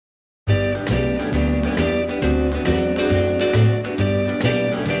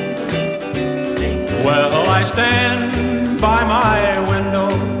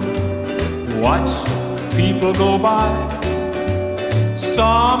people go by.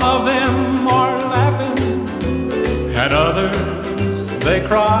 Some of them are laughing, and others they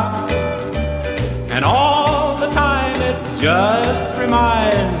cry. And all the time it just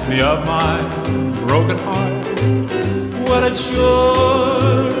reminds me of my broken heart. Well, it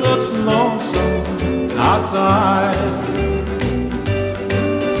sure looks lonesome outside.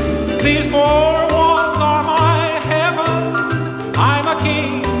 These four walls are my heaven. I'm a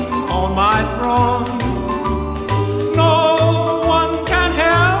king on my throne. No one can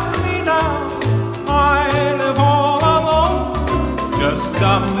help me now. I live all alone. Just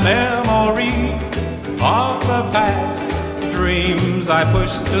a memory of the past, dreams I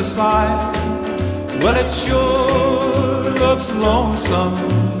pushed aside. Well, it sure looks lonesome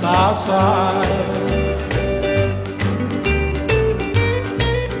outside.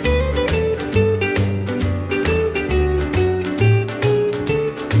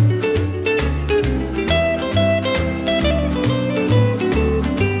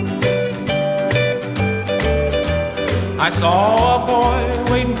 I saw a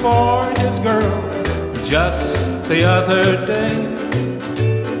boy waiting for his girl just the other day.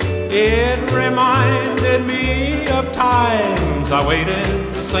 It reminded me of times I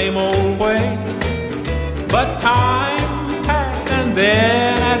waited the same old way. But time passed and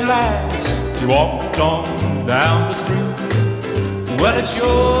then at last you walked on down the street. Well, it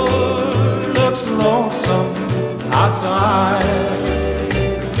sure looks lonesome outside.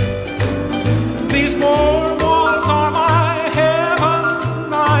 These four walls are my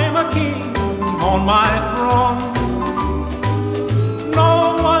heaven. I'm a king on my throne. No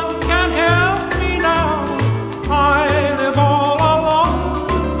one can help me now. I live all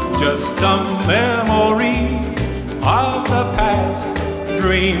alone. Just a memory of the past,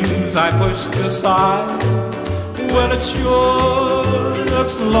 dreams I pushed aside. Well, it sure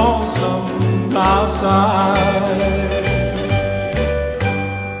looks lonesome outside.